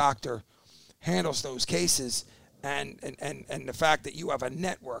 not every doctor handles those cases, and the fact that you have a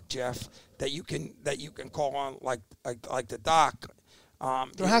network, Jeff, that you can call on like the doc.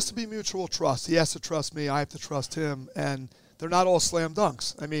 There has to be mutual trust. He has to trust me. I have to trust him, and they're not all slam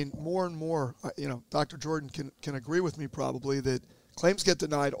dunks. I mean, more and more, Dr. Jordan can agree with me probably that claims get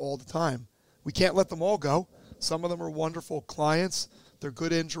denied all the time. We can't let them all go. Some of them are wonderful clients. They're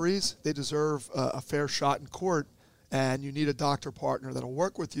good injuries. They deserve a fair shot in court, and you need a doctor partner that'll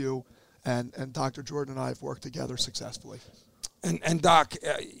work with you, and Dr. Jordan and I have worked together successfully. And Doc,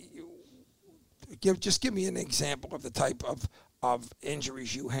 give me an example of the type of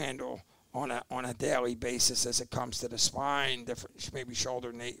injuries you handle on a daily basis as it comes to the spine, different maybe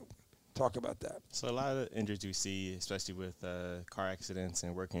shoulder, knee. Talk about that. So a lot of the injuries we see, especially with car accidents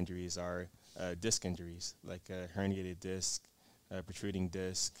and work injuries, are disc injuries, like herniated disc, protruding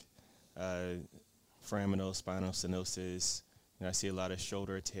disc, foraminal spinal stenosis. I see a lot of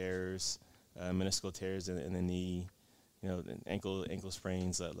shoulder tears, meniscal tears in the knee, ankle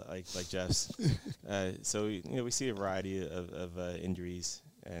sprains like Jeff's. So we see a variety of injuries,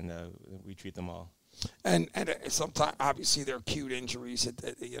 and we treat them all. And sometimes obviously they're acute injuries,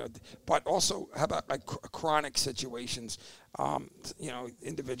 but also how about like chronic situations?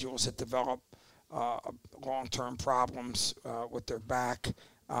 Individuals that develop long-term problems with their back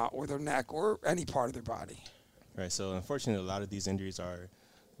or their neck or any part of their body. Right. So unfortunately, a lot of these injuries are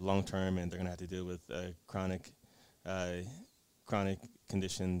long-term, and they're going to have to deal with chronic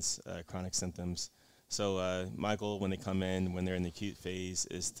conditions, chronic symptoms. So my goal when they come in, when they're in the acute phase,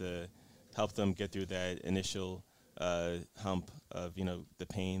 is to help them get through that initial hump of, the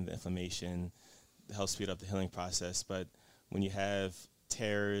pain, the inflammation, help speed up the healing process. But when you have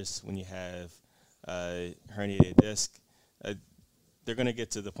tears, when you have herniated disc, they're going to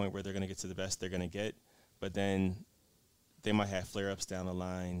get to the point where they're going to get to the best they're going to get. But then they might have flare-ups down the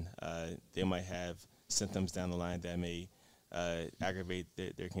line. They might have symptoms down the line that may aggravate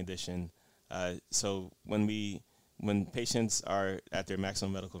their condition. So when patients are at their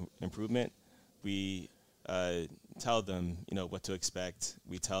maximum medical improvement, we tell them, what to expect.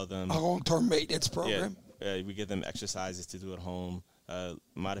 We tell them a long-term maintenance program. We give them exercises to do at home,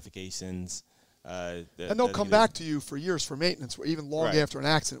 modifications. And they'll come back to you for years for maintenance, or even long after an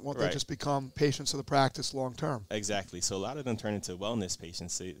accident. Won't they just become patients of the practice long-term? Exactly. So a lot of them turn into wellness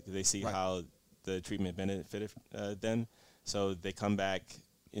patients. They see how the treatment benefited them. So they come back,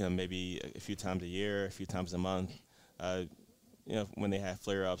 maybe a few times a year, a few times a month. When they have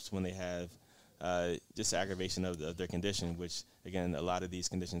flare-ups, when they have just aggravation of their condition, which again, a lot of these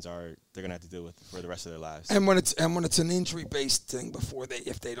conditions they're going to have to deal with for the rest of their lives. And when it's an injury-based thing,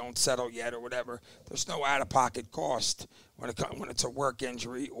 if they don't settle yet or whatever, there's no out-of-pocket cost when it's a work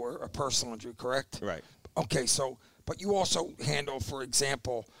injury or a personal injury, correct? Right. Okay, but you also handle, for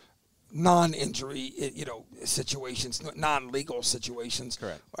example, non-injury, situations, non-legal situations.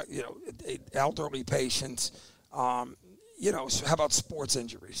 Correct. Elderly patients. So how about sports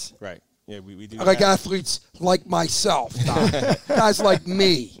injuries? Right. Yeah, we do. Like athletes like myself, guys like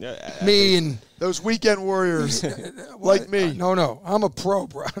me, me and those weekend warriors like me. No, I'm a pro,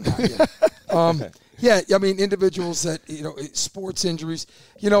 bro. Individuals that sports injuries.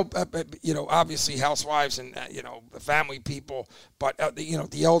 Obviously housewives and family people, but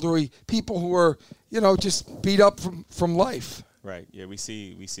the elderly people who are just beat up from life. Right. Yeah, we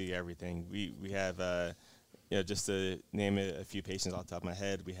see everything. We have. Just to name a few patients off the top of my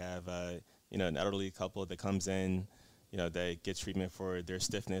head, we have, an elderly couple that comes in, that gets treatment for their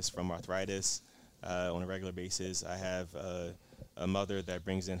stiffness from arthritis on a regular basis. I have a mother that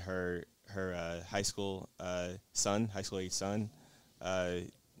brings in her high school age son,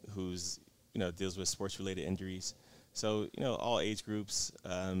 who's, deals with sports-related injuries. So, all age groups.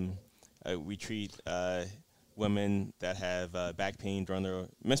 We treat women that have back pain during their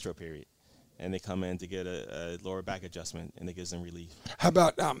menstrual period. And they come in to get a lower back adjustment, and it gives them relief. How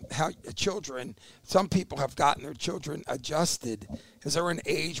about how children? Some people have gotten their children adjusted. Is there an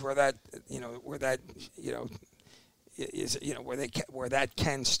age where that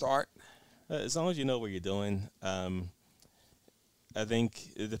can start? As long as you know what you're doing. I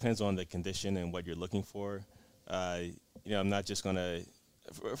think it depends on the condition and what you're looking for. I'm not just gonna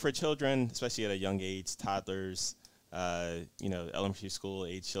for children, especially at a young age, toddlers, elementary school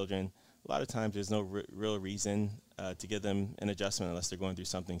age children. A lot of times there's no real reason to give them an adjustment unless they're going through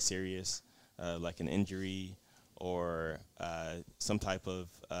something serious, like an injury or some type of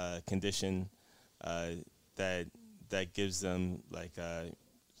condition that gives them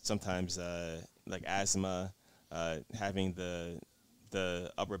sometimes like asthma. Having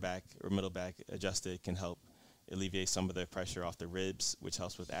the upper back or middle back adjusted can help alleviate some of the pressure off the ribs, which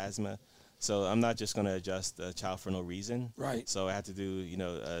helps with asthma. So I'm not just going to adjust a child for no reason. Right. So I have to do,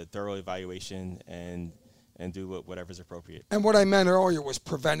 a thorough evaluation and and do whatever's appropriate. And what I meant earlier was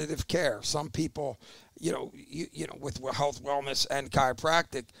preventative care. Some people, with health, wellness, and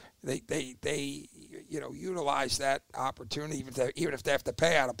chiropractic, they utilize that opportunity, even if they have to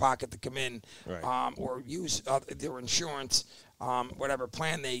pay out of pocket to come in, Right. or use their insurance, whatever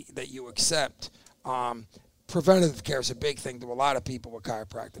plan that you accept. Preventative care is a big thing to a lot of people with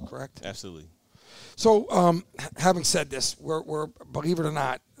chiropractic, correct? Absolutely. So, having said this, we're believe it or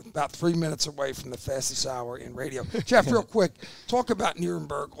not, about 3 minutes away from the fastest hour in radio. Jeff, real quick, talk about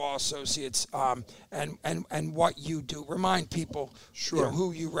Nerenberg Law Associates and what you do. Remind people, Sure.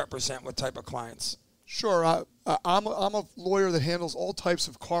 who you represent, what type of clients. Sure. I'm a lawyer that handles all types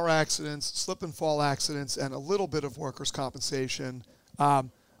of car accidents, slip and fall accidents, and a little bit of workers' compensation.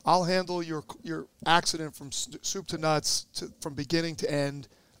 I'll handle your accident from soup to nuts, from beginning to end.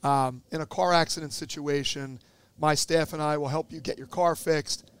 In a car accident situation, my staff and I will help you get your car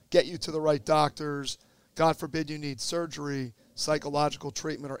fixed, get you to the right doctors. God forbid you need surgery, psychological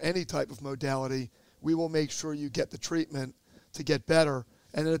treatment, or any type of modality. We will make sure you get the treatment to get better.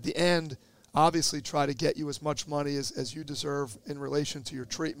 And then at the end, obviously try to get you as much money as you deserve in relation to your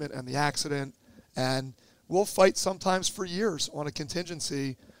treatment and the accident. And we'll fight sometimes for years on a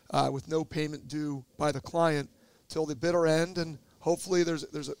contingency with no payment due by the client till the bitter end, and hopefully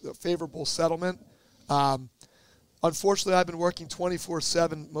there's a favorable settlement. Unfortunately, I've been working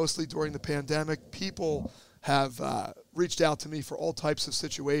 24/7, mostly during the pandemic. People have reached out to me for all types of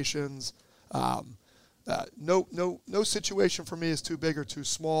situations. No situation for me is too big or too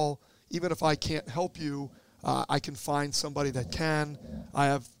small. Even if I can't help you, I can find somebody that can. I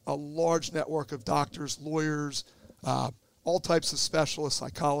have a large network of doctors, lawyers, all types of specialists,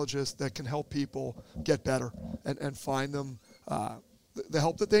 psychologists that can help people get better and find them the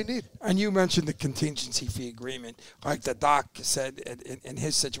help that they need. And you mentioned the contingency fee agreement. Like the doc said, in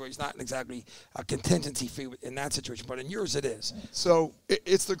his situation, not exactly a contingency fee in that situation, but in yours it is. So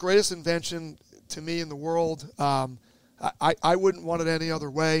it's the greatest invention to me in the world. I wouldn't want it any other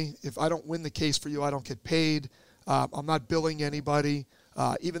way. If I don't win the case for you, I don't get paid. I'm not billing anybody.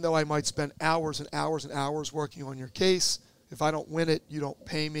 Even though I might spend hours and hours and hours working on your case, if I don't win it, you don't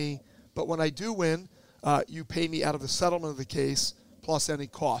pay me. But when I do win, you pay me out of the settlement of the case plus any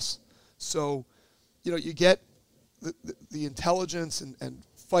costs. So, you get the intelligence and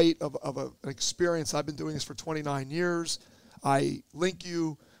fight of an experience. I've been doing this for 29 years. I link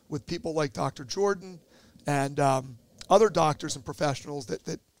you with people like Dr. Jordan and other doctors and professionals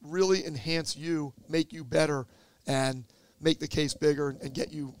that really enhance you, make you better, and make the case bigger and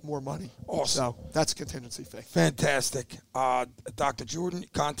get you more money. Awesome. So that's a contingency fee. Fantastic. Dr. Jordan,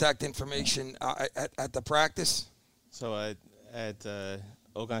 contact information at the practice? So at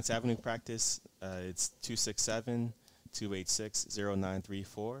Ogons Avenue practice, it's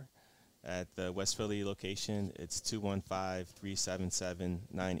 267-286-0934. At the West Philly location, it's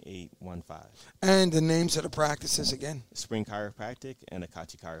 215-377-9815. And the names of the practices again? Spring Chiropractic and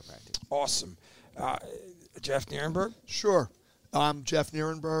Akachi Chiropractic. Awesome. Jeff Nerenberg? Sure. I'm Jeff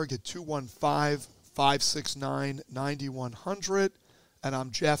Nerenberg at 215-569-9100, and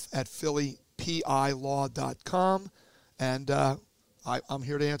I'm Jeff at phillypilaw.com, and I'm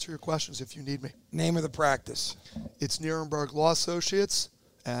here to answer your questions if you need me. Name of the practice? It's Nerenberg Law Associates,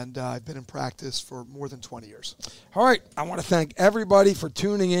 and I've been in practice for more than 20 years. All right. I want to thank everybody for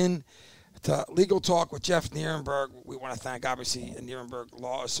tuning in to Legal Talk with Jeff Nerenberg. We want to thank, obviously, Nerenberg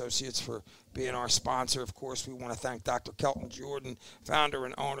Law Associates for being our sponsor. Of course, we want to thank Dr. Kelton Jordan, founder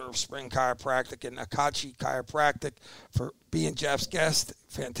and owner of Spring Chiropractic and Akachi Chiropractic, for being Jeff's guest.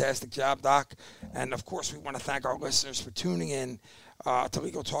 Fantastic job, Doc. And, of course, we want to thank our listeners for tuning in to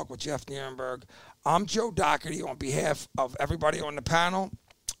Legal Talk with Jeff Nerenberg. I'm Joe Doherty on behalf of everybody on the panel.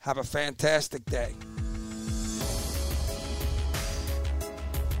 Have a fantastic day.